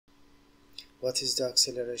What is the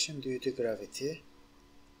acceleration due to gravity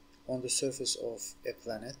on the surface of a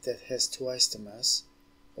planet that has twice the mass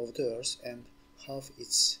of the Earth and half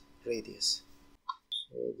its radius?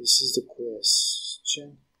 So this is the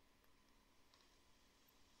question.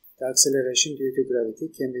 The acceleration due to gravity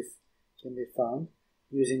can be found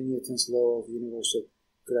using Newton's law of universal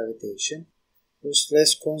gravitation. First,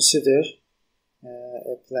 let's consider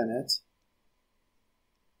a planet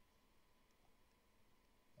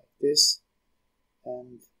like this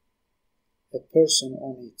and a person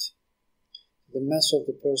on it. The mass of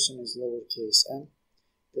the person is lowercase m.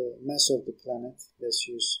 The mass of the planet, let's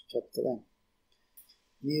use capital M.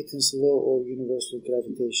 Newton's law of universal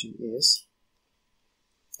gravitation is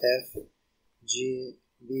F G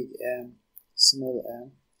big M small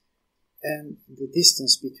m, and the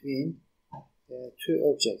distance between two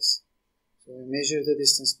objects. So we measure the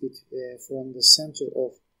distance from the center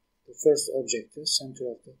of the first object to the center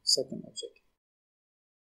of the second object.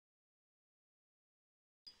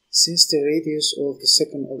 Since the radius of the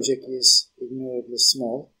second object is ignorably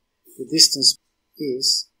small, the distance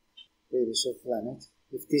is radius of planet.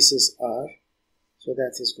 If this is r, so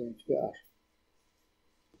that is going to be r.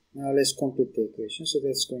 Now let's complete the equation. So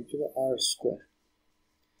that's going to be r squared.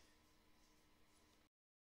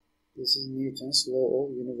 This is Newton's law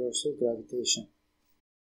of universal gravitation.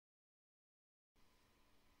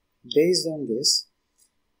 Based on this,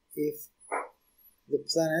 if the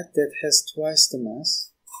planet that has twice the mass,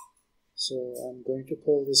 so I'm going to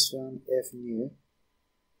call this one F nu,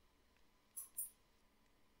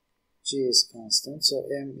 G is constant, so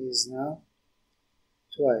M is now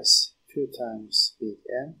twice, 2 times big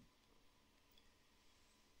M.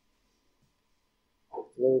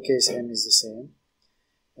 Lowercase m is the same.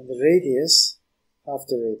 And the radius, half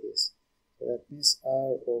the radius. So that means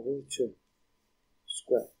r over 2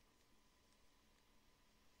 square.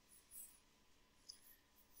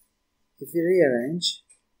 If we rearrange,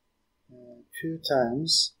 2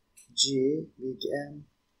 times g big M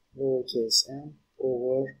lowercase m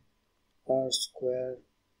over r square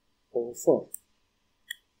over 4.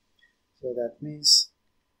 So that means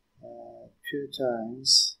 2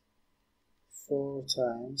 times 4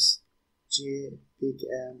 times g big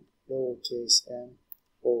M lowercase m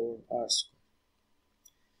over r square.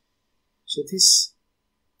 So this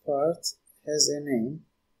part has a name.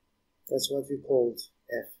 That's what we called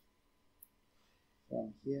f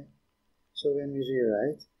from here. So when we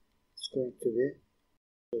rewrite, it's going to be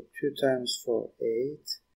 2 times 4, 8.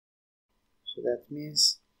 So that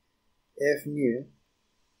means F nu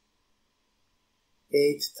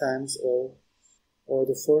 8 times O, or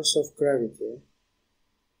the force of gravity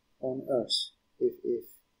on Earth.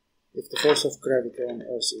 If the force of gravity on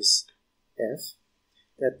Earth is F,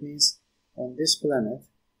 that means on this planet,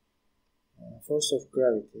 force of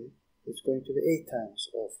gravity is going to be 8 times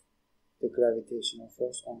of the gravitational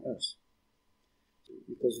force on Earth.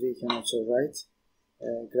 Because we can also write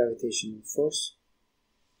gravitational force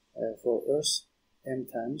for Earth m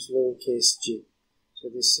times lowercase g. So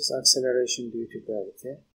this is acceleration due to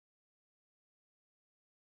gravity.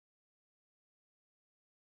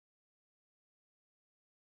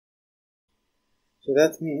 So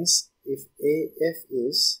that means if F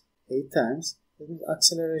is 8 times, that means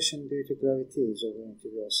acceleration due to gravity is going to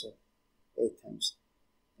be also 8 times.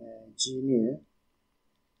 G nu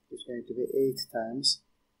is going to be 8 times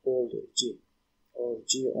all g, or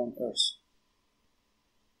g on Earth.